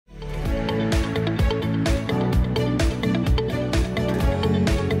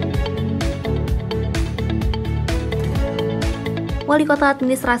Wali Kota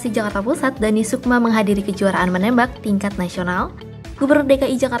Administrasi Jakarta Pusat Dhany Sukma menghadiri Kejuaraan Menembak Tingkat Nasional Gubernur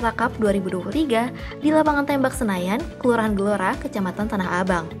DKI Jakarta Cup 2023 di Lapangan Tembak Senayan, Kelurahan Gelora, Kecamatan Tanah,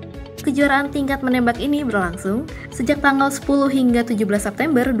 Abang. Kejuaraan tingkat menembak ini berlangsung sejak tanggal 10 hingga 17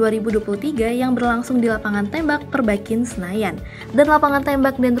 September 2023 yang berlangsung di Lapangan Tembak Perbakin Senayan dan Lapangan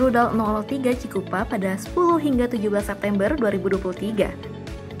Tembak Denrudal 003 Cikupa pada 10 hingga 17 September 2023.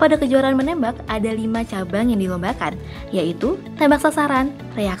 Pada kejuaraan menembak ada 5 cabang yang dilombakan, yaitu tembak sasaran,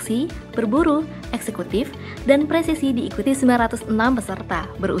 reaksi, berburu, eksekutif, dan presisi diikuti 906 peserta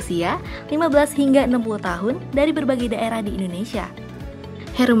berusia 15 hingga 60 tahun dari berbagai daerah di Indonesia.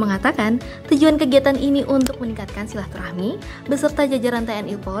 Heru mengatakan, tujuan kegiatan ini untuk meningkatkan silaturahmi beserta jajaran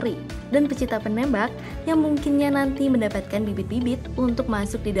TNI Polri dan pecinta penembak yang mungkinnya nanti mendapatkan bibit-bibit untuk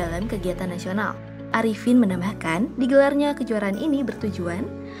masuk di dalam kegiatan nasional. Arifin menambahkan, digelarnya kejuaraan ini bertujuan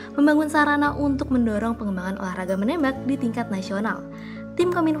membangun sarana untuk mendorong pengembangan olahraga menembak di tingkat nasional.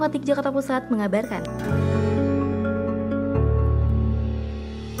 Tim Kominfotik Jakarta Pusat mengabarkan.